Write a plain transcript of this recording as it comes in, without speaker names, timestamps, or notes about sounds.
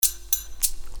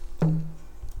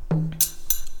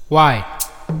Why?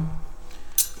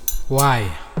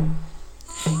 Why?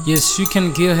 Yes, you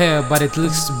can kill her, but at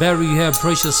least bury her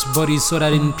precious body so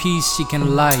that in peace she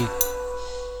can lie.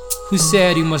 Who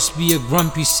said you must be a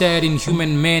grumpy, sad,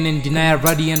 inhuman man and deny a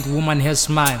radiant woman her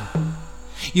smile?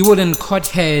 You wouldn't cut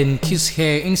her and kiss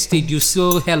her, instead you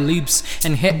seal her lips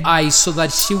and her eyes so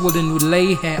that she wouldn't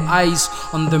lay her eyes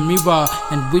on the mirror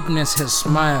and witness her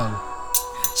smile.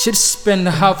 She'd spend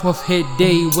half of her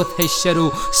day with her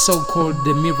shadow, so-called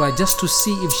the mirror, just to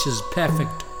see if she's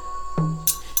perfect.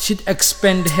 She'd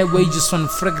expend her wages on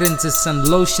fragrances and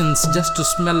lotions just to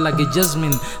smell like a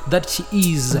jasmine that she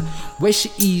is. Where she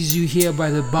is, you hear by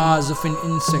the bars of an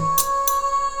insect.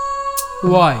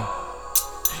 Why?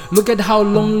 Look at how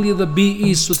lonely the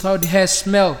bee is without her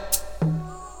smell.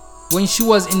 When she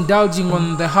was indulging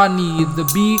on the honey, the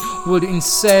bee would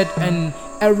insert an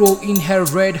arrow in her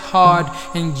red heart,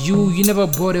 and you never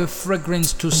bought a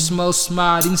fragrance to smell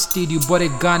smart. Instead you bought a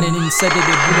gun and inserted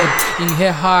a bullet in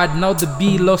her heart. Now the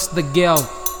bee lost the girl.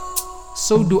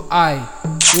 So do I.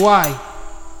 Why?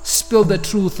 Spill the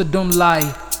truth, don't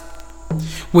lie.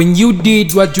 When you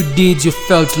did what you did, you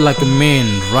felt like a man,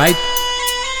 right?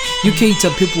 You cater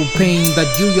people pain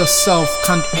that you yourself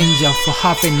can't endure for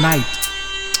half a night.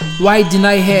 Why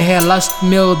deny her last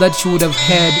meal that she would have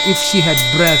had if she had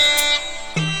breath?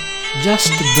 Just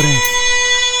breath.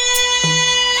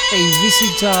 A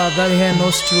visitor that her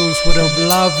nostrils would have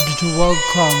loved to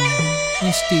welcome.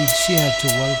 Instead, she had to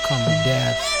welcome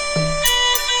death.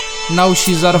 Now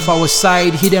she's out of our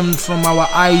sight, hidden from our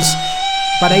eyes,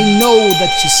 but I know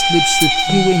that she sleeps with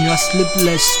you in your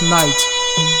sleepless night,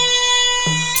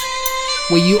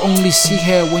 where you only see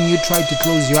her when you try to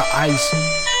close your eyes.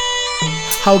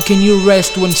 How can you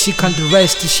rest when she can't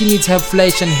rest? She needs her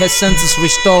flesh and her senses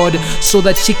restored so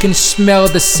that she can smell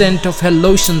the scent of her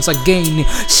lotions again.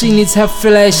 She needs her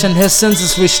flesh and her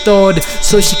senses restored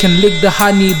so she can lick the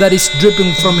honey that is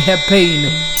dripping from her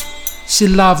pain. She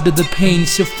loved the pain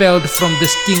she felt from the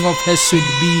sting of her sweet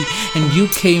bee, and you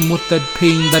came with that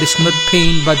pain that is not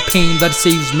pain but pain that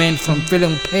saves men from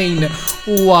feeling pain.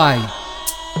 Why?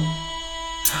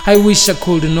 I wish I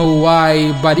could know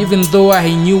why, but even though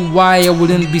I knew why, I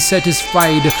wouldn't be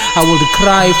satisfied. I would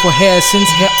cry for her since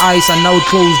her eyes are now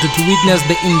closed to witness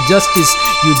the injustice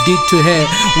you did to her.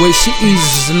 Where she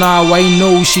is now, I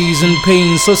know she is in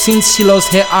pain. So since she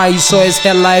lost her eyes, so as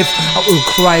her life, I will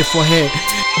cry for her.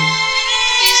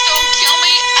 Please don't kill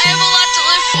me. I have a lot to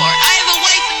live for. I have a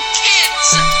wife and kids.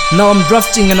 Now I'm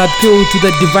drafting an appeal to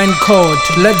the divine court.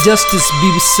 Let justice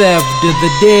be served. The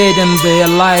dead and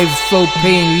the alive feel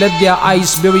pain. Let their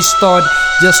eyes be restored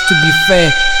just to be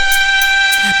fair.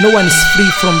 No one is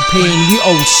free from pain. We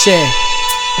all share.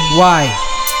 Why?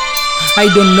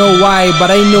 I don't know why, but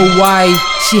I know why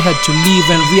she had to leave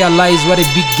and realize what a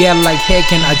big girl like her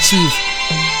can achieve.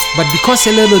 But because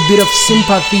a little bit of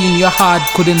sympathy in your heart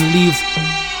couldn't leave,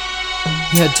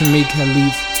 you had to make her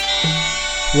leave.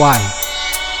 Why?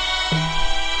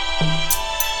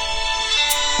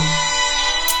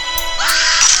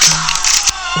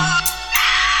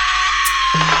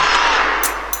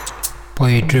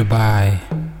 Poetry by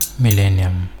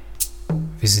Millennium.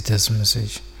 Visitor's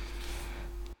message.